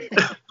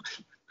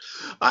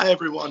Hi,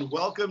 everyone.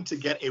 Welcome to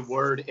Get a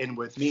Word In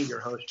with me, your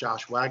host,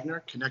 Josh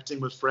Wagner, connecting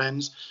with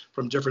friends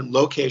from different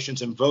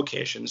locations and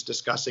vocations,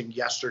 discussing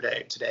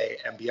yesterday, today,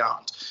 and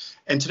beyond.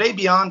 And today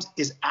beyond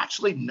is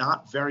actually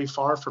not very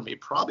far from me,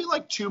 probably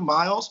like 2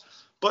 miles,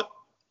 but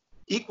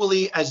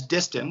equally as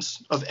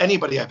distance of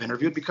anybody I've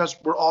interviewed because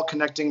we're all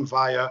connecting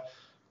via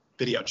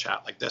video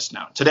chat like this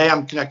now. Today,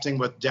 I'm connecting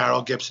with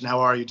Daryl Gibson.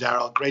 How are you,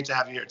 Daryl? Great to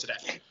have you here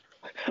today.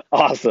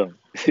 Awesome.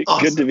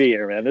 Good to be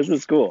here, man. This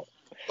is cool.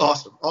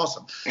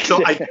 Awesome.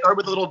 So I start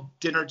with a little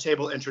dinner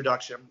table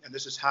introduction, and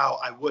this is how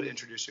I would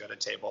introduce you at a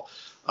table.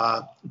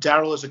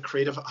 Daryl is a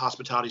creative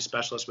hospitality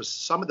specialist with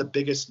some of the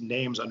biggest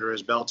names under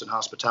his belt in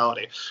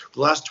hospitality. For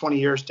the last 20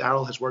 years,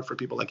 Daryl has worked for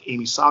people like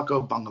Amy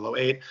Sacco, Bungalow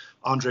 8,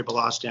 Andre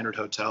Balazs, Standard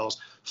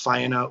Hotels,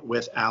 Faena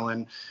with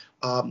Alan.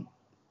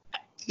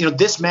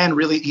 This man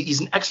really,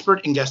 he's an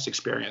expert in guest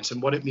experience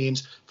and what it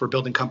means for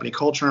building company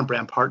culture and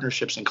brand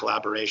partnerships and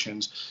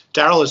collaborations.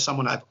 Daryl is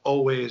someone I've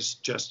always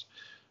just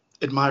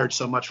admired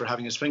so much for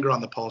having his finger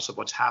on the pulse of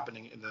what's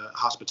happening in the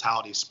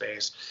hospitality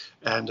space.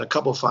 And a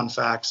couple of fun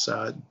facts.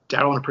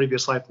 Daryl in a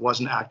previous life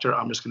was an actor.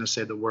 I'm just going to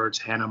say the words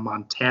Hannah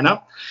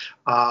Montana.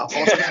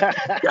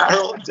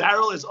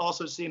 Daryl is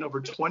also seen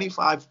over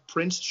 25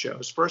 Prince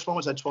shows. First one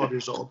was at 12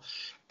 years old.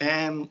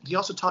 And he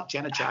also taught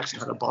Janet Jackson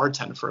how to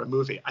bartend for a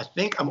movie. I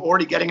think I'm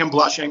already getting him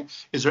blushing.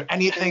 Is there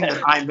anything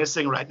that I'm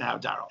missing right now,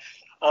 Daryl?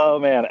 Oh,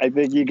 man, I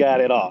think you got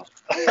it all.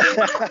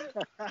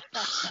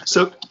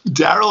 So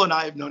Daryl and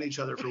I have known each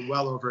other for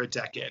well over a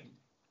decade.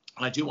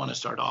 And I do want to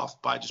start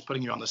off by just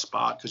putting you on the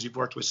spot because you've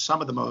worked with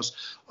some of the most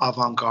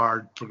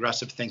avant-garde,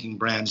 progressive thinking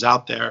brands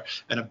out there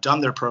and have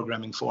done their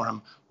programming for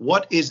them.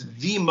 What is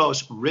the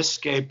most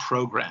risque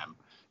program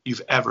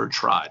you've ever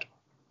tried?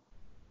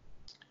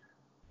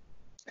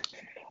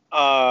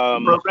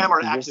 Program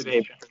or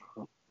activation?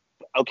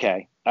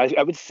 Okay.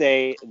 I would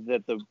say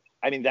that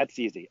that's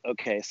easy.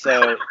 Okay,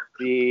 so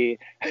the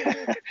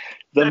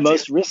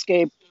most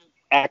risque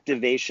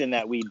activation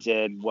that we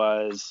did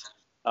was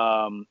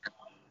a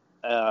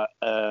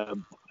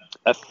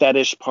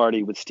fetish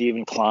party with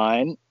Stephen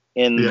Klein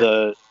in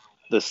the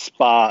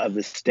spa of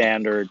the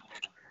Standard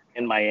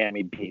in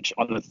Miami Beach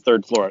on the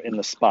 3rd floor in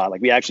the spa. Like,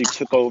 we actually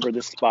took over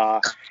the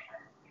spa.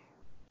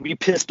 We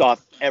pissed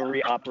off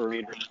every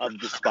operator of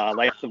the spa,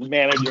 like the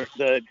manager,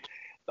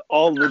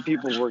 all the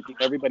people working.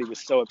 Everybody was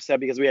so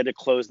upset because we had to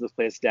close the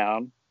place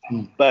down.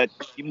 But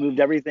we moved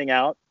everything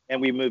out,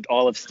 and we moved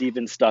all of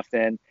Steven's stuff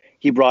in.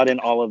 He brought in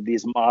all of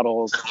these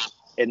models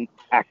and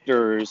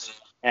actors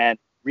and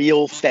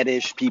real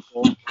fetish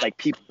people, like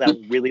people that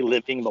were really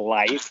living the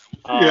life.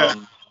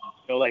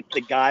 Like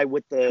the guy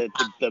with the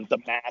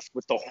mask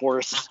with the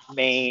horse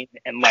mane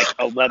and like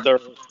a leather,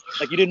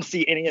 like you didn't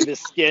see any of his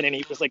skin, and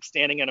he was like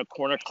standing in a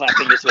corner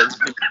clapping his hands.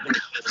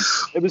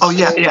 It was I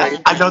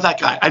know that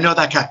guy. You know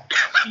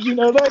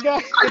that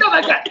guy? I know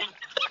that guy.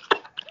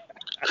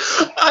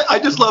 I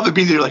just love it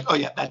being there. Like, oh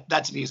yeah,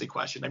 that's an easy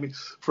question. I mean,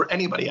 for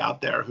anybody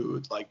out there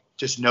who like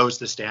just knows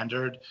the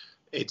Standard,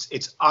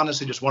 it's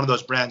honestly just one of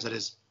those brands that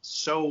is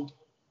so,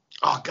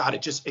 oh God,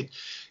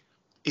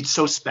 it's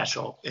so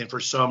special and for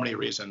so many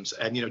reasons.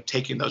 And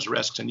taking those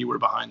risks, and you were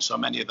behind so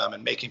many of them,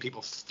 and making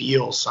people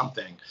feel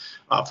something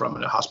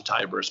from a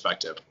hospitality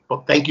perspective.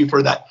 Well, thank you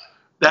for that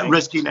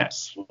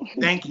riskiness.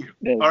 Thank you.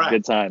 All right.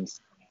 Good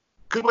times.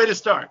 Good way to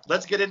start.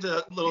 Let's get into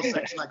a little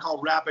section I call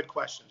rapid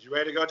questions. You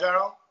ready to go,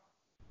 Daryl?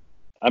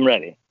 I'm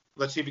ready.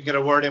 Let's see if you can get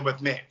a word in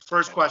with me.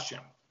 First question.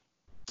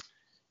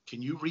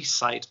 Can you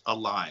recite a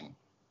line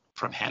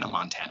from Hannah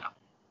Montana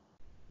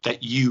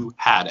that you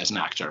had as an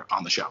actor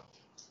on the show?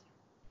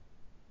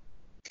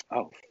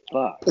 Oh,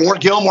 fuck. Or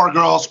Gilmore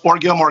Girls.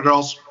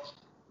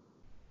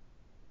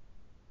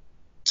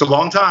 It's a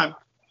long time.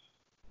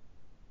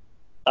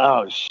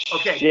 Oh,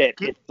 shit.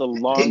 It's a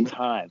long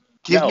time.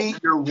 Give me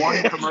your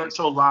one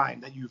commercial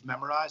line that you've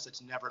memorized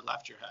that's never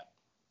left your head.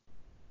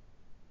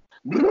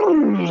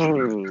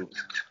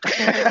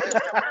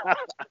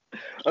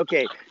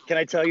 Okay, can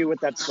I tell you what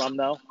that's from,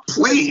 though?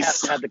 Please. You have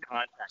to have the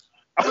context.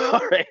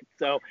 All right,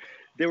 so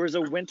there was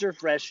a Winter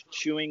Fresh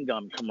chewing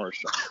gum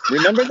commercial.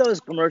 Remember those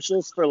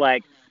commercials for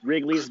like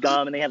Wrigley's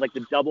gum, and they had like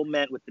the double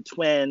mint with the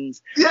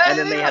twins, and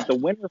then they had the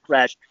Winter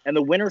Fresh, and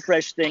the Winter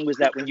Fresh thing was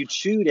that when you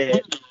chewed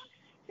it,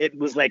 it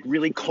was like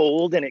really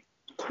cold and it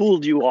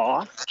cooled you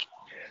off.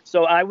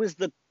 So I was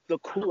the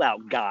cool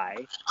out guy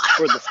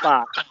for the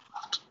spot.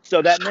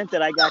 So that meant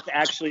that I got to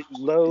actually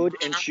load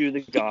and chew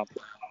the gum,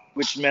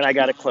 which meant I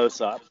got a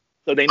close up.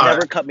 So they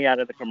never cut me out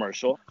of the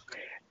commercial.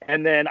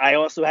 And then I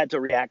also had to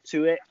react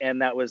to it,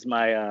 and that was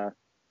my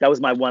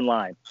one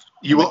line.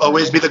 You will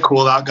always be the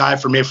cool out guy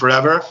for me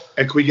forever.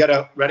 And can we get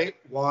a ready?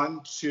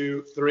 1,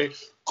 2, 3.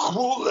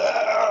 Cool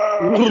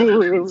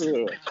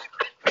out.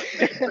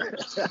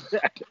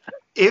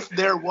 If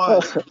there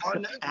was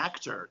one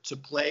actor to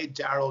play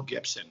Daryl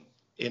Gibson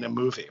in a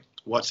movie,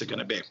 what's it going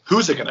to be?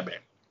 Who's it going to be?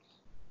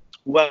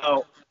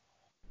 Well,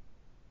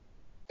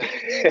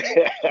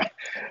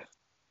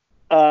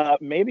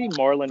 maybe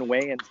Marlon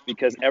Wayans,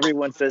 because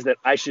everyone says that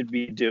I should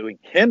be doing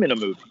him in a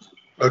movie.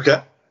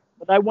 Okay.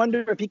 But I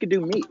wonder if he could do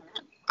me.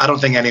 I don't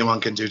think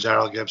anyone can do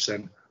Daryl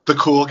Gibson. The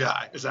cool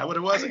guy. Is that what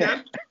it was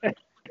again?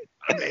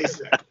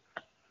 Amazing.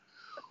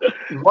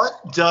 What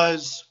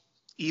does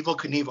Evel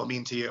Knievel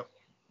mean to you?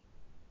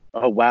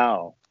 Oh,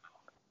 wow.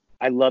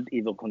 I loved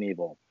Evel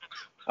Knievel.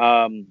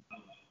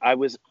 I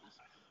was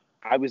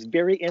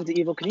very into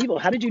Evel Knievel.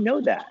 How did you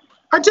know that?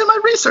 I did my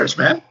research,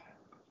 man.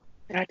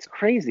 That's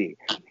crazy.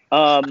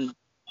 I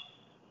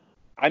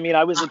mean,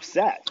 I was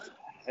obsessed.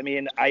 I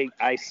mean,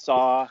 I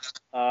saw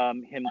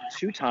him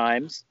 2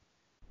 times.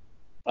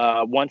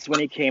 Once when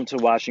he came to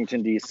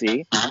Washington,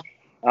 D.C.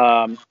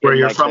 Where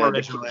you're from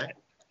originally.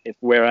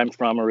 Where I'm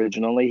from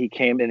originally. He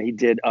came and he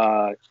did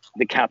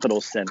the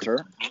Capitol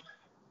Center.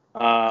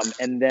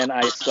 And then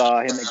I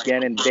saw him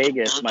again in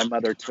Vegas. My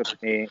mother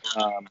took me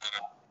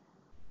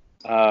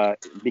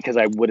because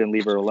I wouldn't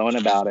leave her alone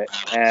about it.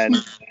 And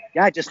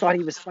yeah, I just thought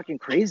he was fucking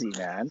crazy,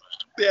 man.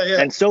 Yeah.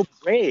 And so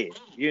brave,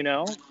 you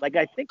know? Like,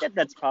 I think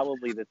that's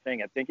probably the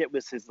thing. I think it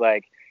was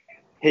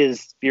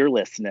his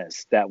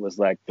fearlessness that was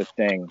like the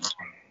thing.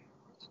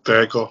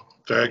 Very cool.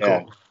 Very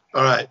cool.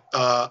 All right.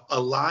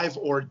 Alive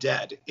or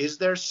dead? Is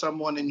there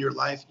someone in your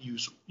life you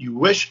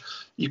wish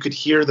you could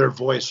hear their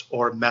voice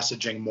or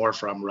messaging more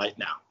from right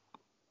now?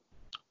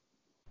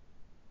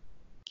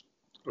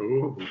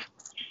 Ooh.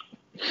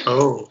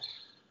 Oh.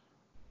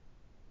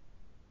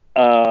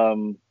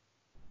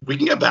 We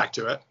can get back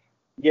to it.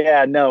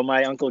 Yeah, no,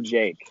 my Uncle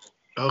Jake.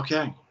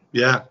 Okay.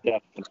 Yeah.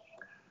 Definitely.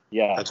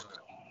 Yeah.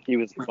 He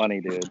was funny,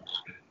 dude.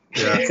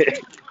 Yeah.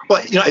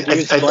 Well, you know, he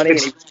was funny and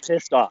he was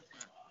pissed off.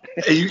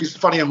 He was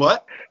funny and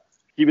what?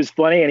 He was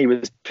funny and he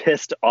was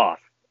pissed off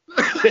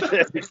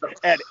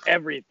at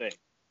everything.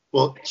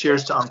 Well,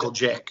 cheers to Uncle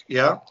Jake.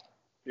 Yeah.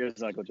 Cheers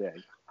to Uncle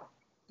Jake.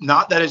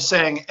 Not that it's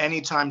saying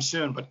anytime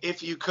soon, but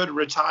if you could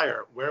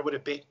retire, where would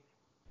it be?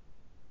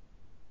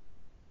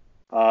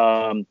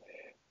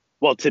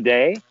 Well,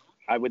 today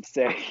I would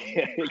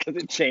say, because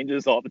it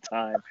changes all the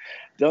time.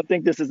 Don't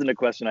think this isn't a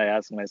question I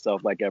ask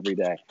myself like every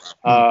day.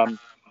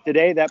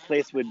 Today, that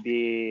place would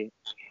be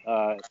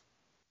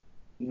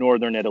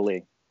northern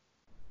Italy,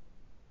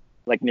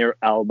 like near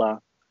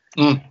Alba,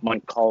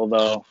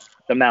 Moncalvo,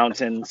 the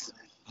mountains.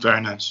 Very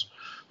nice.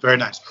 Very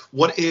nice.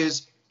 What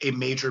is a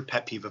major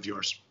pet peeve of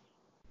yours?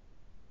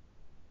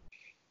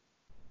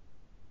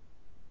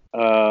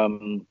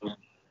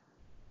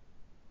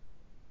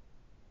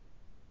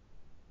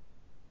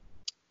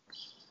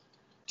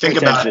 Think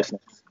about it.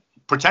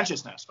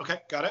 Pretentiousness.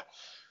 Okay, got it.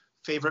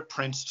 Favorite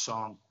Prince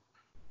song?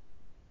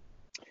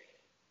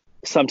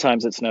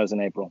 Sometimes It Snows in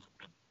April.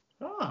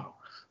 Oh.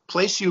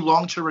 Place you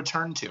long to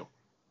return to?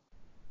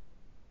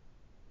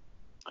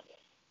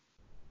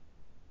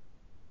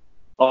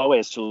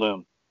 Always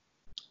Tulum.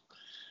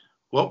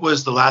 What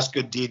was the last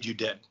good deed you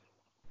did?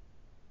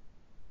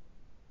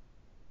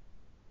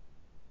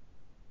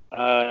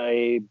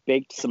 I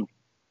baked some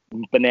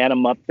banana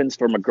muffins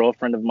for a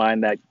girlfriend of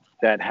mine that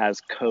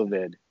has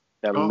COVID,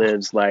 that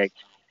lives like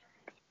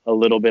a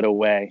little bit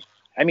away.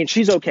 I mean,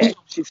 she's okay.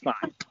 She's fine.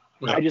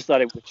 Yeah. I just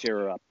thought it would cheer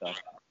her up, though.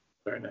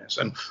 Very nice.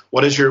 And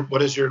what is your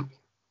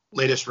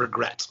latest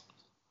regret?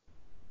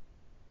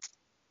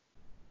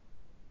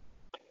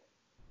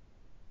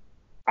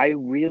 I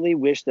really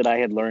wish that I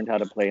had learned how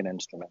to play an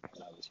instrument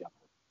when I was young.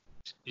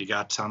 You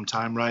got some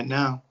time right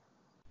now.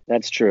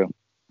 That's true.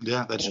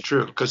 Yeah, that's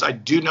true. Because I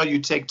do know you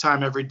take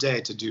time every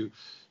day to do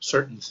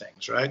certain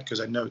things, right?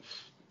 Because I know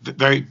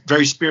very,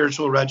 very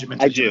spiritual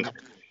regiment. I do.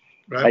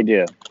 Right? I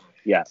do.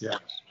 Yes. Yeah.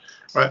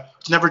 Right.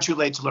 It's never too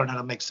late to learn how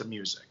to make some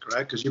music, right?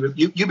 Because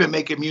you've been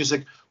making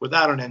music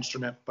without an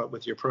instrument, but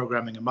with your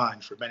programming in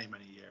mind for many,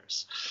 many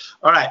years.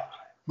 All right.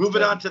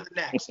 Moving on to the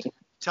next.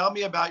 Tell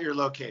me about your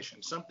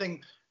location.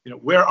 Something,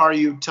 where are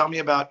you? Tell me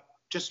about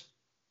just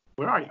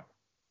where are you?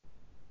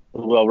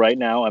 Well, right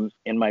now I'm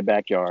in my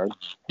backyard.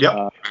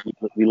 Yeah.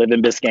 We live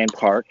in Biscayne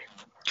Park.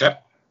 Okay.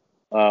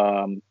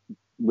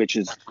 Which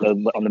is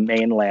on the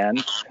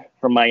mainland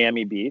from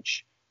Miami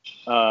Beach.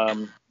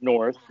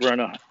 North, we're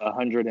on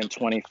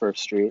 121st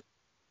Street.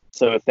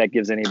 So if that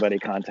gives anybody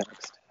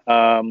context.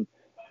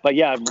 But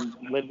yeah,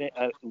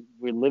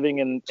 we're living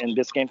in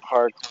Biscayne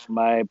Park.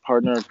 My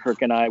partner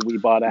Kirk and I, we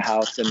bought a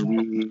house and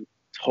we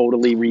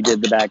totally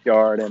redid the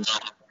backyard. And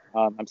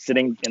I'm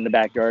sitting in the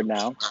backyard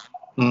now,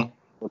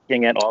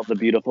 looking at all the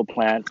beautiful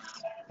plants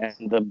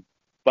and the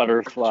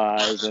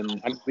butterflies,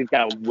 and we've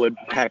got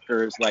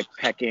woodpeckers like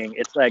pecking.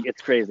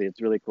 It's crazy.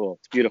 It's really cool.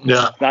 It's beautiful.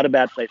 Yeah. It's not a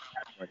bad place.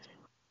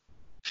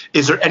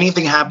 Is there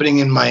anything happening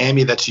in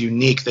Miami that's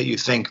unique that you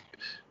think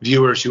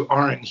viewers who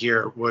aren't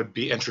here would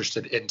be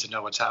interested in to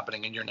know what's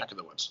happening in your neck of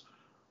the woods?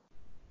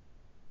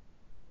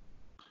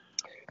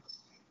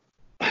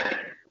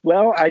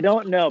 Well, I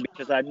don't know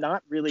because I'm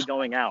not really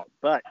going out,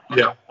 but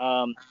yeah.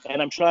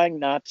 And I'm trying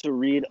not to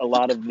read a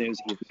lot of news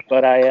either.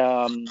 But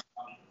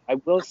I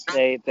will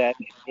say that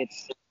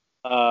it's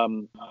I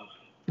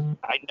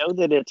know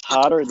that it's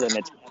hotter than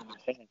it's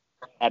been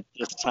at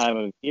this time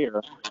of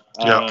year.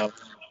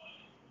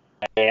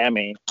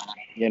 Miami,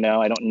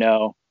 I don't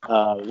know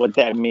what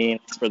that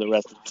means for the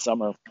rest of the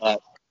summer, but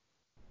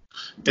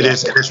It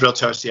is. It is real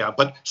toasty out.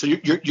 But so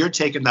you're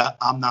taking that.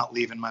 I'm not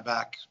leaving my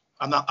back.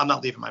 I'm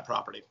not leaving my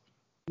property.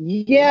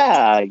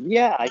 Yeah.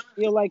 I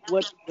feel like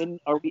when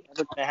are we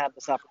ever going to have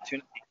this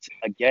opportunity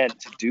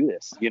to do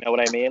this? You know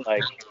what I mean?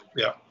 Like,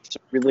 Yeah. to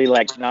really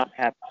like not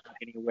have to go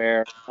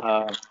anywhere,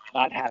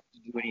 not have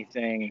to do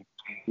anything.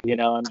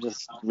 I'm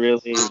just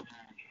really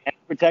and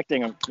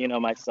protecting,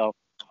 myself,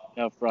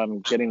 from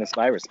getting this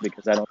virus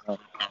because I don't know,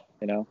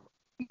 you know.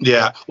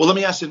 Yeah. Well, let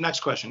me ask you the next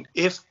question.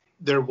 If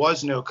there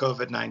was no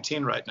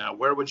COVID-19 right now,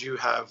 where would you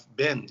have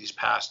been these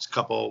past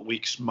couple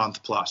weeks,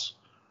 month plus?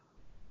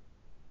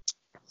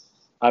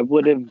 I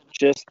would have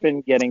just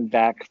been getting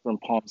back from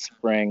Palm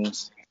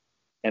Springs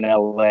in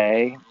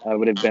LA. I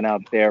would have been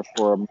out there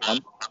for a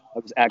month. I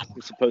was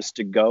actually supposed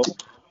to go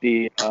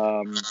the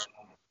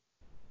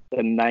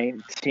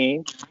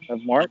 19th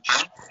of March,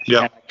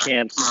 Yeah. and I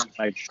canceled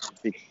my trip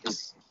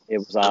because it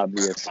was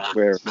obvious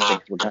where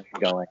things were kind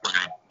of going.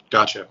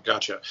 Gotcha.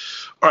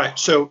 All right.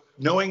 So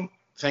knowing,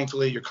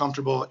 thankfully, you're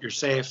comfortable, you're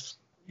safe,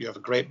 you have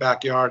a great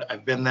backyard.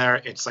 I've been there.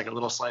 It's like a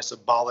little slice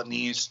of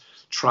Balinese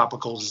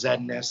tropical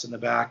zenness in the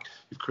back.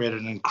 You've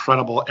created an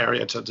incredible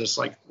area to just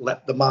like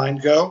let the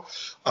mind go.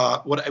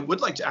 What I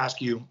would like to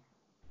ask you,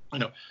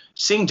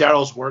 seeing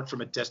Daryl's work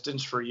from a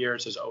distance for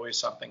years is always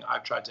something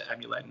I've tried to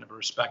emulate and have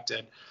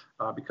respected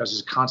because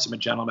he's a consummate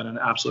gentleman and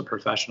an absolute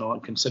professional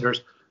and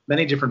considers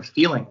many different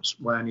feelings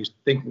when he's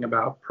thinking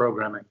about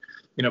programming.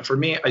 For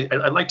me,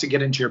 I'd like to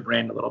get into your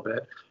brain a little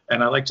bit,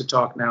 and I'd like to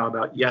talk now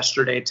about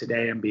yesterday,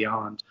 today, and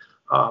beyond.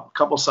 A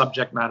couple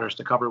subject matters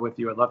to cover with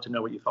you. I'd love to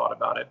know what you thought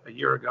about it a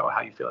year ago,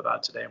 how you feel about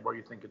it today, and where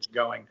you think it's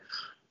going.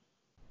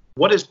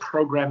 What does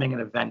programming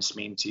and events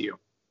mean to you?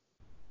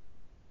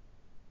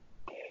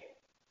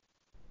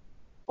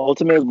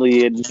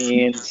 Ultimately, it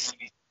means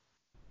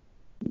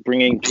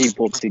bringing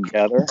people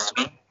together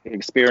to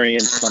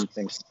experience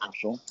something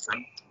special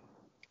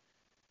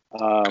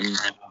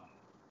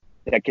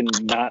that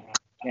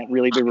can't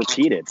really be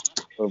repeated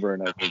over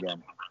and over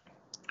again.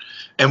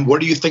 And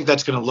what do you think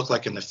that's going to look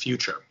like in the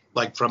future,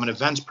 like from an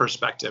events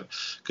perspective?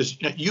 Because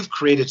you've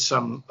created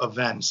some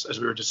events, as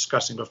we were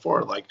discussing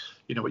before, like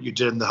what you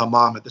did in the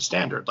hammam at the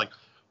Standard. Like,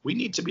 we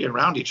need to be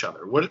around each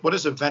other. What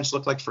does events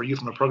look like for you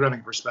from a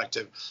programming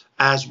perspective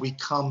as we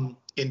come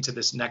into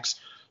this next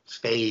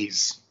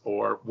phase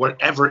or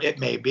whatever it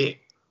may be?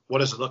 What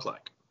does it look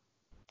like?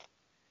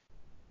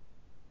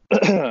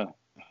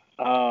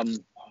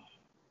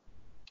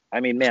 I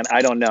mean, man,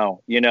 I don't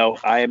know.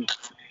 I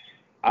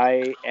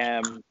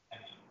am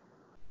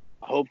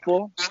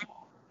hopeful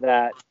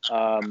that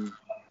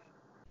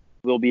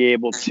we'll be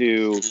able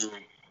to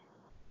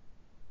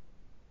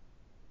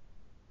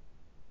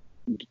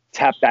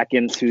tap back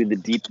into the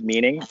deep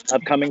meaning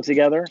of coming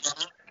together.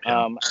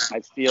 I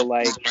feel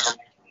like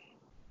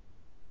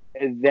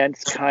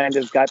events kind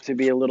of got to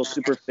be a little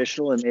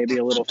superficial and maybe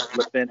a little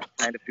flippant,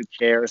 kind of who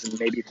cares, and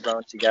maybe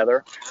thrown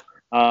together.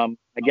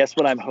 I guess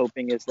what I'm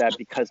hoping is that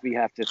because we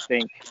have to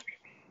think,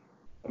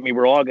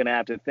 we're all going to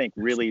have to think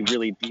really,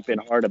 really deep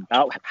and hard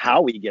about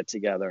how we get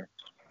together.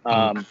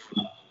 I'm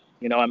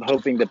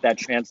hoping that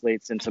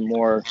translates into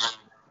more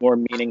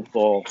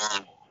meaningful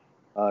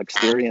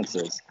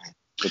experiences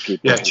for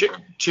people. Yeah,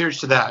 cheers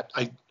to that.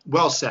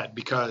 Well said,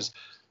 because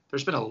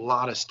there's been a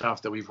lot of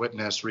stuff that we've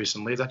witnessed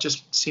recently that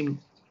just seemed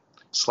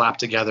slapped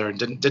together and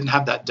didn't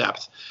have that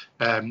depth.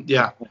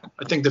 Yeah,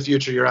 I think the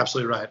future, you're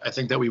absolutely right. I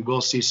think that we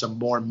will see some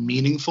more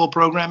meaningful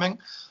programming,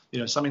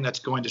 something that's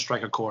going to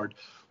strike a chord,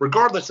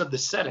 regardless of the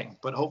setting,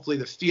 but hopefully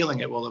the feeling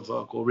it will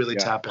evoke will really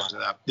tap into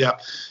that. Yeah.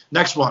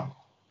 Next one.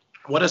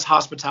 What does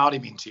hospitality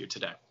mean to you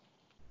today?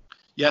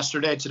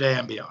 Yesterday, today,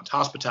 and beyond.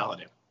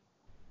 Hospitality.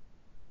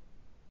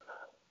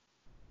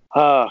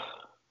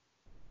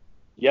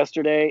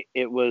 Yesterday,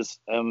 it was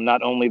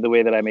not only the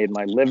way that I made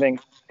my living,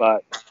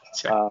 but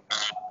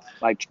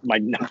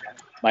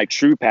my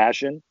true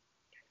passion.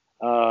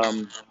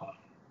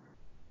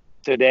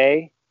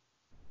 Today,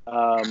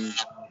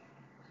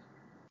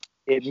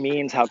 it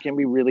means how can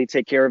we really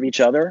take care of each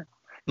other.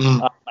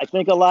 I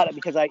think a lot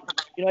because I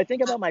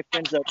think about my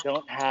friends that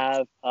don't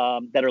have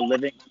that are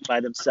living by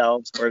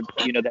themselves or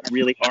that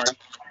really aren't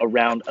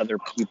around other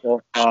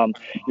people.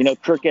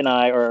 Kirk and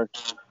I are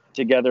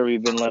together.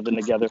 We've been living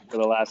together for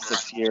the last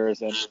 6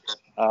 years, and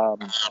I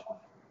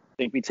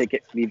think we take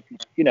it. You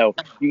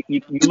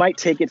might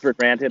take it for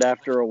granted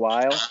after a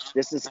while.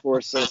 This has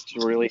forced us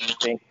to really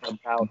think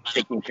about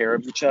taking care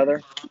of each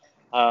other,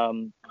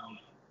 and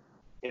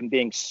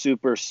being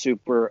super,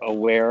 super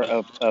aware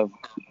of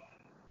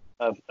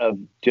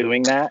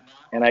doing that.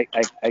 And I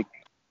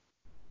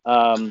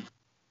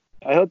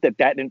hope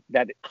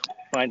that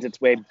finds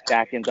its way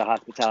back into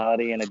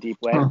hospitality in a deep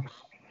way.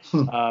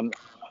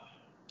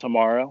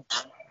 Tomorrow.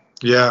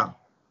 Yeah.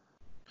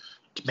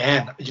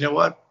 Man, you know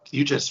what?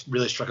 You just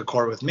really struck a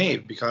chord with me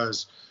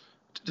because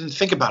I didn't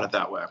think about it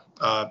that way.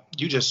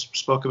 You just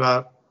spoke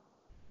about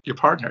your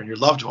partner and your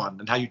loved one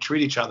and how you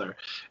treat each other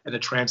and to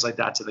translate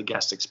that to the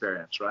guest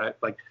experience, right?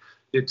 Like,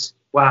 it's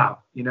wow,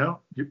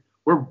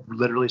 we're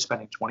literally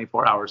spending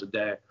 24 hours a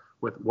day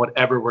with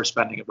whatever we're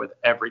spending it with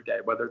every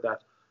day, whether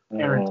that's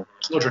parents,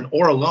 children,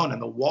 or alone in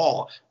the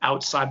wall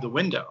outside the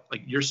window.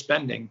 Like you're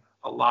spending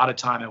a lot of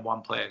time in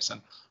one place.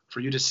 And for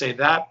you to say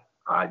that,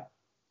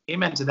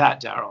 amen to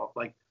that, Daryl.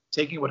 Like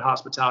taking what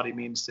hospitality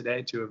means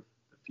today to a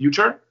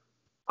future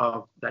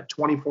of that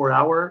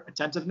 24-hour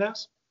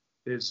attentiveness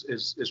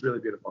is really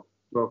beautiful.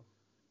 Well,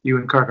 you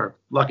and Kirk are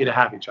lucky to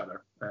have each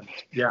other. And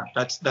yeah,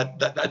 that's I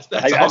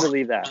awesome.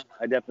 believe that.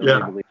 I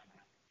definitely believe.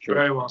 Sure.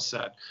 Very well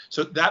said.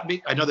 So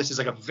I know this is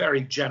like a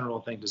very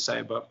general thing to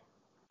say, but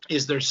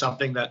is there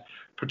something that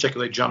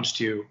particularly jumps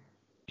to you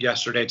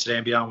yesterday, today,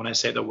 and beyond when I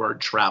say the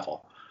word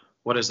travel?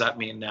 What does that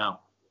mean now?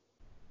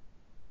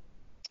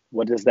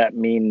 What does that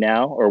mean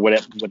now, or what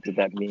did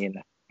that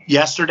mean?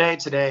 Yesterday,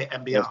 today,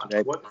 and beyond.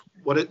 Yesterday.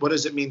 What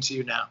does it mean to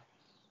you now?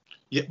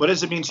 What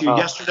does it mean to you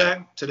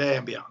yesterday, today,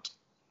 and beyond?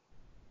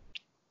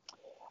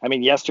 I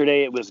mean,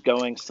 yesterday it was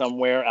going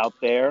somewhere out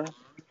there.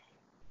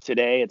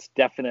 Today it's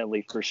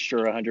definitely for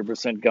sure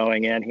 100%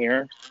 going in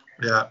here.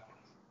 Yeah.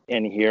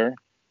 In here.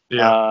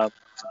 Yeah.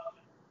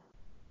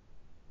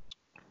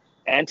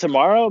 And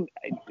tomorrow,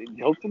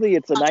 hopefully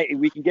it's a night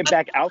we can get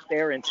back out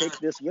there and take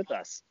this with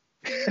us.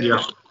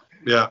 Yeah.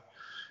 Yeah.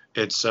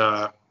 It's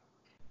the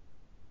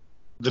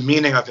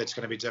meaning of it's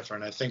going to be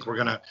different. I think we're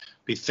going to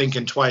be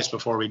thinking twice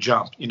before we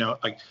jump. You know,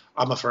 like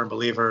I'm a firm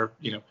believer,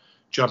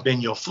 jump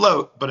in, you'll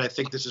float. But I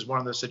think this is one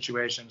of those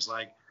situations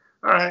like,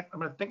 all right, I'm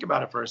going to think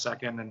about it for a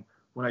second. And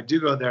when I do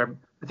go there,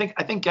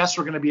 I think guests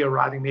are going to be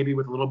arriving maybe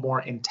with a little more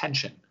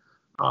intention.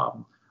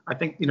 I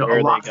think, where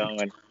a lot are they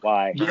going?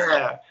 Why?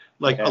 Yeah.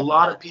 A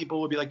lot of people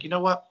will be like, you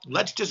know what,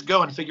 let's just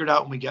go and figure it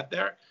out when we get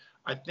there.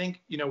 I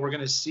think, we're going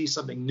to see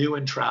something new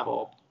in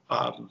travel.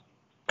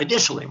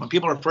 Initially, when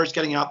people are first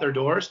getting out their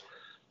doors,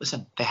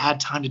 listen, they had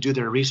time to do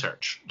their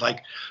research.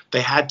 Like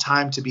they had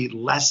time to be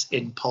less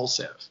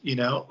impulsive,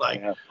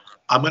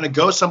 I'm going to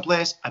go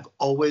someplace. I've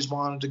always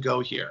wanted to go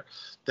here.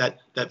 That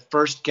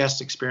first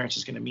guest experience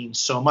is going to mean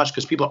so much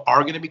because people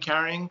are going to be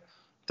carrying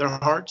their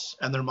hearts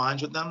and their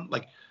minds with them.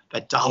 Like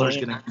that dollar is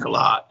going to mean a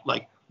lot.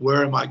 Like,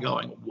 where am I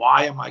going?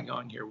 Why am I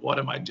going here? What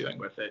am I doing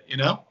with it?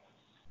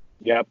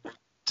 Yep.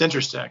 It's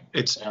interesting.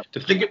 It's to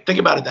think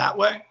about it that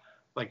way.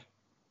 Like,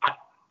 I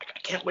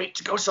can't wait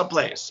to go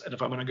someplace. And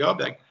if I'm going to go, I'll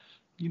be like,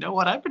 you know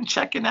what? I've been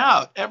checking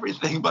out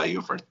everything about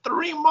you for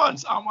 3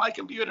 months on my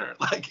computer.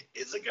 Like,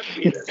 is it going to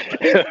be this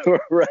way?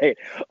 Right.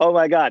 Oh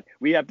my God.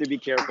 We have to be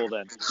careful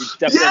then. We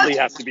definitely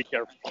have to be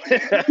careful.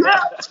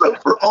 Yeah. So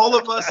for all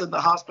of us in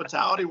the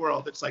hospitality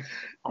world, it's like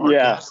our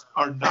guests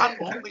are not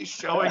only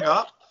showing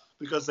up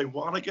because they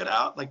want to get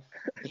out, like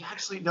they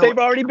actually know. They've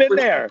already been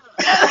there.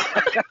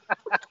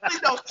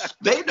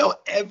 They know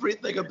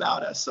everything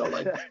about us. So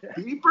like,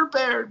 be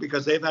prepared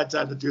because they've had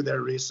time to do their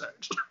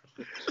research.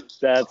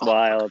 That's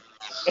wild.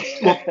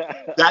 Well,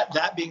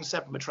 that being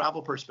said, from a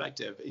travel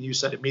perspective, and you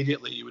said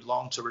immediately you would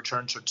long to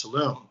return to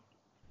Tulum.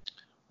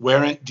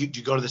 Do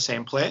you go to the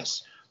same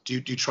place? Do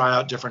you try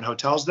out different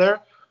hotels there?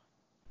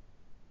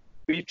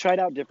 We've tried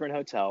out different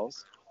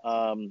hotels.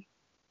 I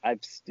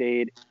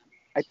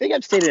think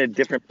I've stayed in a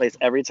different place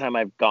every time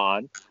I've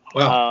gone.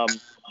 Wow.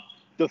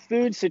 The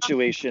food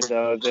situation,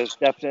 though, there's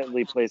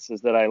definitely places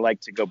that I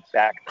like to go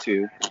back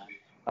to.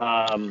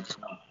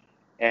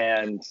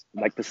 And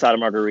like the Santa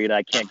Margarita,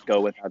 I can't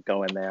go without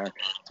going there.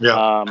 Yeah.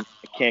 I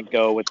can't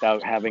go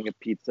without having a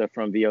pizza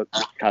from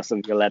Casa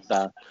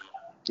Violeta.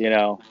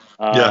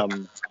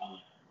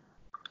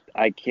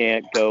 I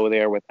can't go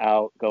there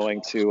without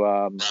going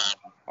to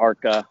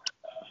Arca.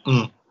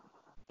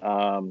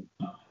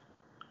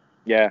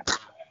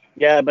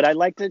 Yeah, but I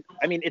like to.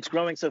 I mean, it's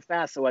growing so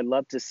fast, so I'd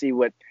love to see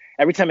what.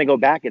 Every time I go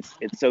back,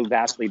 it's so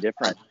vastly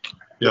different.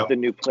 With the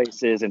new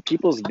places and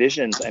people's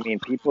visions. I mean,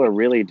 people are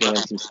really doing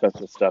some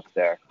special stuff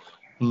there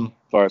as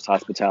far as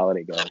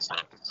hospitality goes.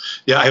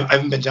 Yeah, I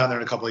haven't been down there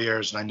in a couple of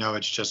years, and I know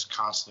it's just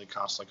constantly.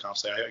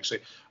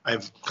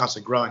 I've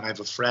constantly growing. I have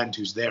a friend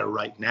who's there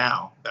right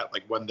now. That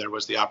like when there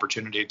was the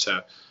opportunity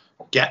to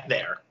get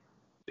there.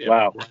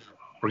 Wow.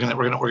 We're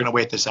gonna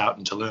wait this out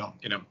in Tulum.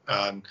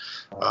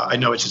 I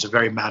know it's just a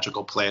very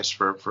magical place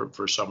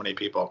for so many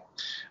people.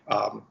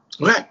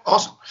 Okay,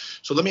 awesome.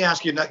 So let me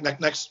ask you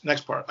next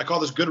part. I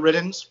call this good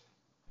riddance.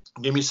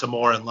 Give me some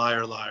more and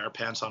liar, liar,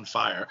 pants on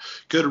fire.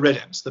 Good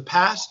riddance. The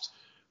past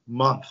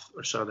month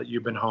or so that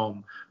you've been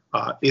home,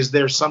 is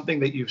there something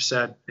that you've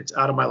said, it's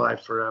out of my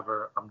life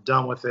forever, I'm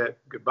done with it,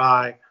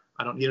 goodbye,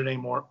 I don't need it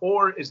anymore?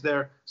 Or is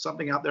there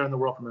something out there in the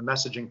world from a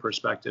messaging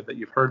perspective that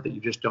you've heard that you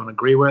just don't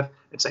agree with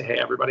and say, hey,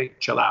 everybody,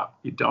 chill out.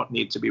 You don't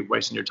need to be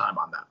wasting your time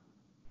on that.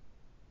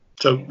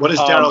 So what does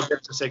Daryl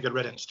get to say good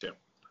riddance to?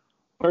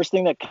 First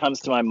thing that comes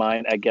to my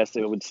mind, I guess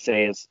it would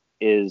say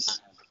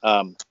is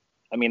I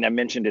mean, I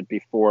mentioned it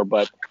before,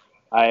 but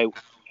I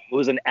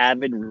was an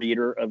avid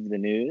reader of the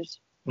news.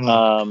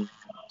 And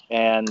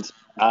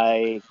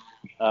I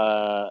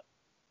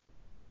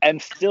am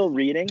still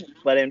reading,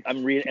 but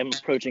I'm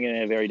approaching it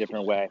in a very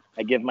different way.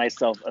 I give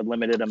myself a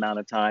limited amount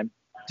of time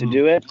to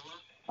do it.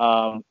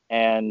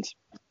 And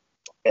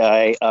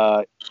I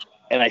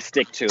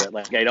stick to it.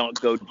 Like I don't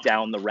go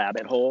down the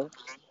rabbit hole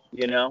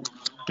you know?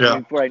 I Yeah.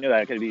 mean, before I knew that,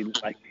 I could be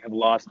like, have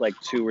lost like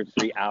 2 or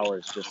 3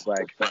 hours just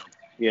like,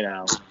 you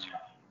know,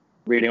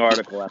 reading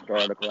article after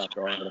article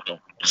after article.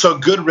 So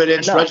good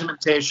riddance, Enough.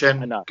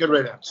 regimentation, Enough. good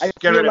riddance. I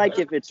Get feel rid of like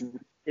it.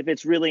 if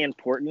it's really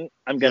important,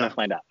 I'm gonna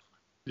find out.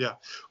 Yeah.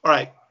 All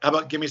right. How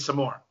about give me some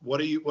more? What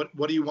do you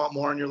want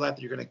more in your life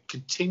that you're going to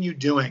continue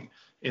doing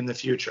in the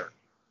future?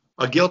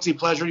 A guilty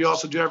pleasure you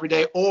also do every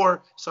day,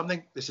 or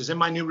something, this is in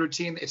my new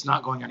routine, it's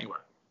not going anywhere.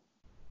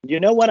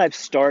 You know what I've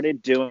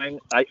started doing?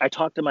 I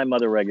talk to my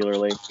mother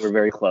regularly. We're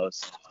very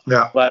close.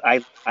 Yeah. But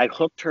I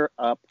hooked her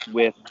up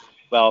with,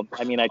 well,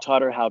 I mean, I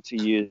taught her how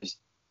to use,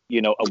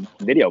 you know,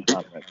 a video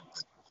conference.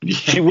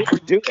 She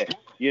wouldn't do it,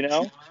 you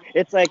know?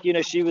 It's like, you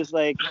know, she was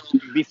like,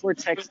 before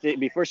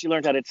she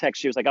learned how to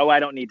text, she was like, oh, I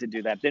don't need to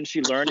do that. Then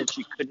she learned and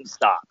she couldn't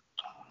stop,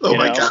 Oh you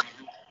my know? God.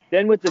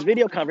 Then with the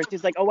video conference,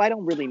 she's like, oh, I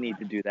don't really need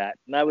to do that.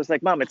 And I was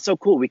like, Mom, it's so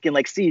cool. We can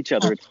like see each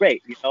other. It's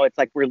great. You know, it's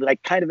like we're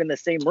like kind of in the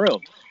same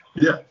room.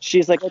 Yeah.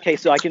 She's like, okay,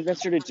 so I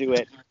convinced her to do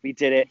it. We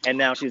did it, and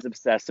now she's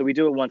obsessed. So we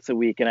do it once a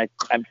week, and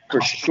I'm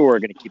for sure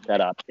going to keep that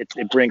up.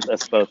 It brings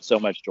us both so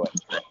much joy.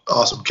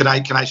 Awesome. Can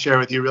I share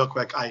with you real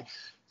quick? I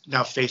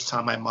now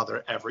FaceTime my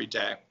mother every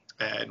day,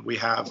 and we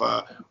have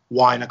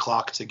wine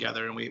o'clock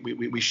together, and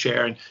we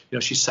share. And you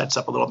know, she sets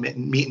up a little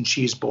meat and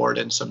cheese board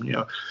and some, you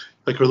know,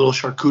 like her little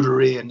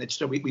charcuterie, and it's,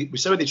 we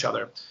sit with each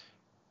other.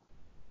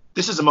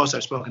 This is the most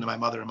I've spoken to my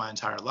mother in my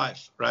entire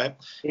life, right?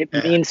 It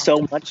means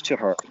so much to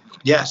her.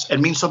 Yes,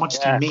 it means so much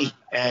to me.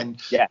 And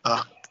yeah.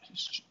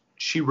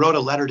 She wrote a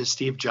letter to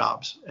Steve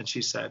Jobs, and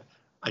she said,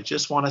 I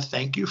just want to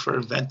thank you for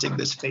inventing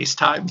this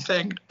FaceTime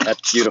thing.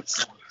 That's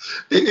beautiful.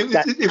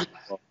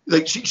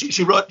 Like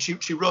she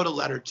wrote a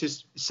letter to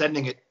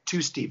sending it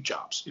to Steve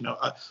Jobs, you know,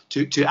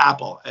 to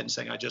Apple, and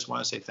saying, I just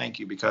want to say thank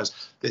you because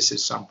this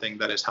is something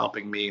that is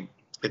helping me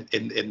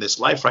in this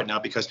life right now,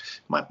 because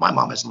my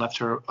mom hasn't left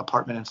her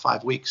apartment in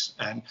 5 weeks.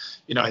 And,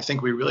 you know, I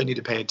think we really need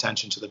to pay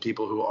attention to the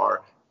people who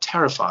are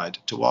terrified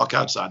to walk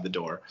outside the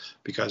door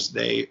because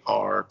they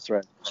are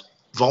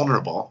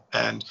vulnerable.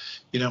 And,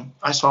 you know,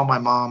 I saw my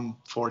mom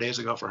 4 days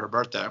ago for her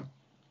birthday,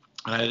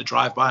 and I had to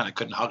drive by and I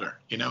couldn't hug her,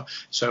 you know?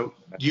 So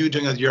you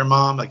doing it with your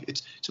mom, like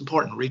it's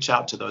important. Reach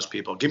out to those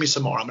people. Give me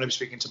some more. I'm going to be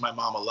speaking to my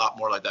mom a lot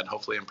more like that,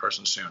 hopefully in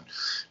person soon.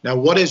 Now,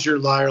 what is your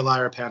liar,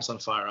 liar, pants on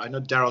fire? I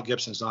know Daryl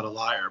Gibson's not a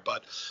liar,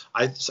 but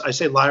I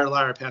say liar,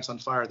 liar, pants on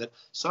fire, that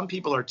some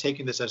people are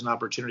taking this as an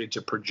opportunity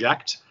to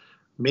project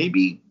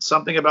maybe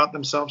something about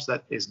themselves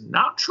that is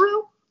not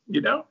true,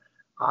 you know?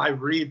 I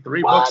read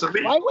 3 books a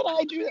week. Why would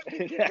I do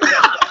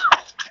that?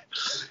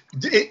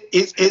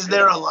 Is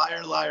there a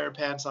liar, liar,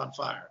 pants on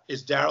fire?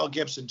 Is Daryl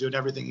Gibson doing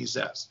everything he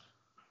says?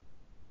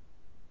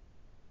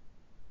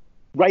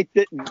 Right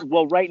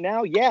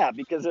now, yeah,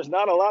 because there's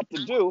not a lot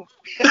to do.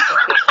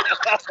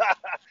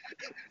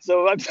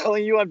 So I'm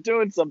telling you, I'm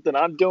doing something.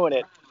 I'm doing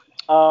it.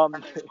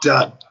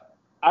 Done.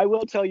 I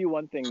will tell you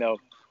one thing though.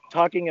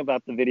 Talking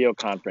about the video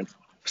conference,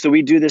 so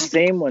we do the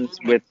same ones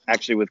with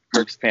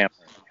Kirk's family,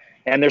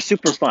 and they're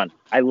super fun.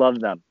 I love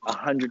them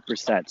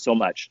 100%, so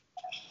much.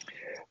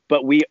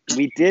 But we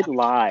did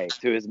lie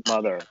to his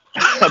mother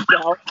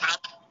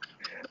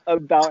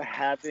about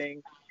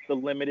having the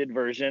limited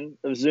version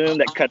of Zoom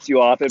that cuts you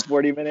off at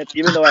 40 minutes,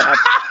 even though I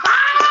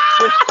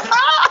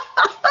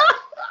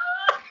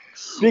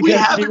have. We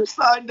haven't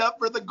signed up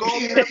for the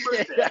gold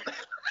membership.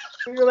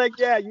 We were like,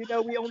 yeah, you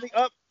know, we only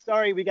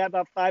sorry, we got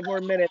about 5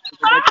 more minutes.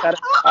 All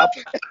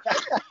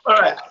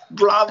right,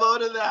 bravo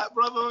to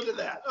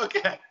that.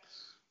 Okay.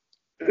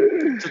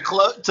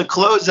 To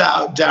close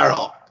out,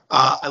 Daryl,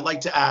 I'd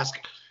like to ask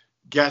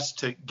guests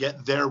to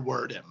get their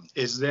word in.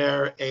 Is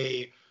there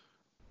a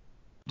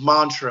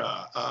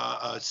mantra,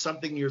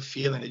 something you're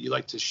feeling that you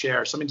like to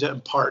share, something to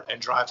impart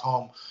and drive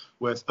home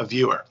with a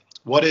viewer?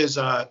 What is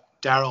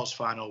Daryl's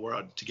final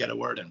word to get a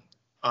word in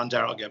on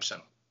Daryl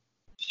Gibson?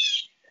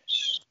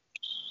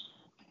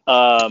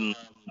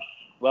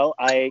 Well,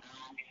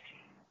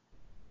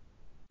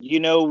 you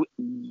know,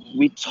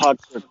 we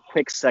talked for a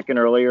quick second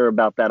earlier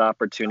about that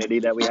opportunity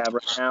that we have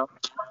right now.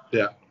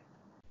 Yeah.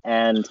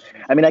 And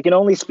I mean, I can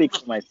only speak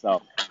for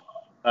myself,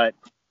 but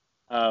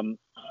I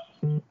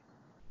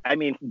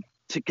mean,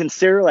 to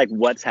consider like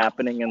what's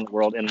happening in the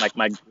world and like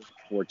my good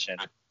fortune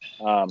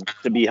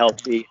to be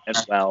healthy and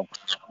well,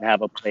 and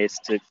have a place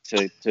to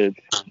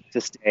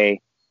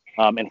stay,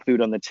 and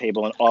food on the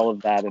table and all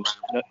of that. And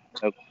you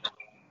know,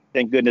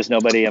 thank goodness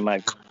nobody in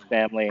my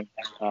family,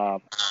 a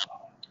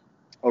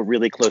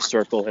really close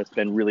circle, has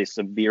been really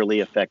severely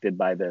affected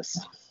by this.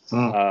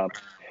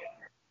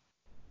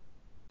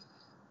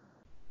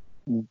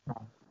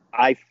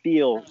 I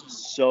feel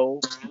so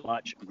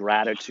much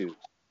gratitude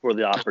for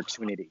the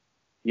opportunity.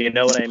 You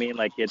know what I mean?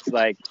 Like, it's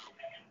like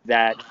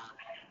that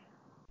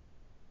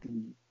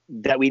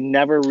we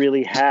never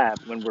really have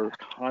when we're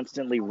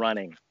constantly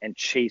running and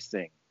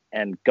chasing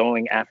and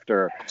going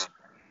after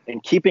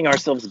and keeping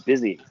ourselves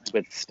busy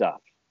with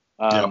stuff.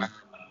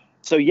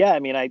 So yeah, I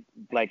mean,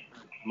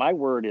 my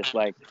word is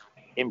like,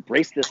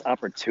 embrace this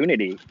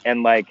opportunity.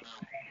 And like,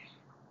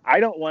 I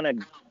don't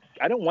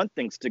want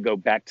things to go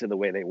back to the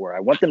way they were.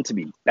 I want them to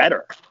be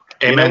better.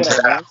 Amen to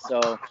that.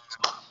 Man?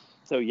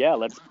 So yeah,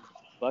 let's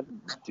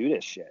fucking do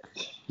this shit.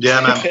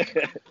 Yeah, man.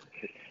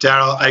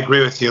 Daryl, I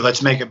agree with you.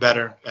 Let's make it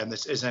better. And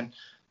this isn't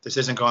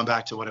going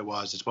back to what it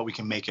was. It's what we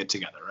can make it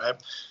together, right?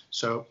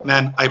 So,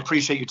 man, I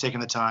appreciate you taking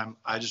the time.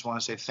 I just want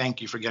to say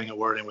thank you for getting a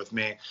word in with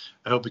me.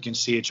 I hope we can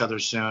see each other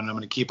soon. I'm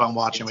going to keep on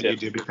watching what you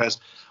do because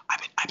I've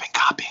been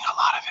copying a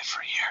lot of it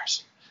for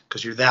years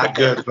because you're that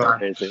good, bro.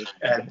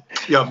 And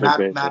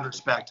mad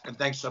respect. And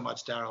thanks so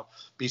much, Daryl.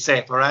 Be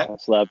safe, all right?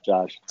 Much love,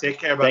 Josh. Take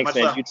care, bro. Thanks, Much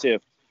man. love. You too.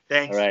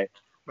 Thanks. All right.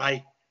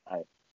 Bye.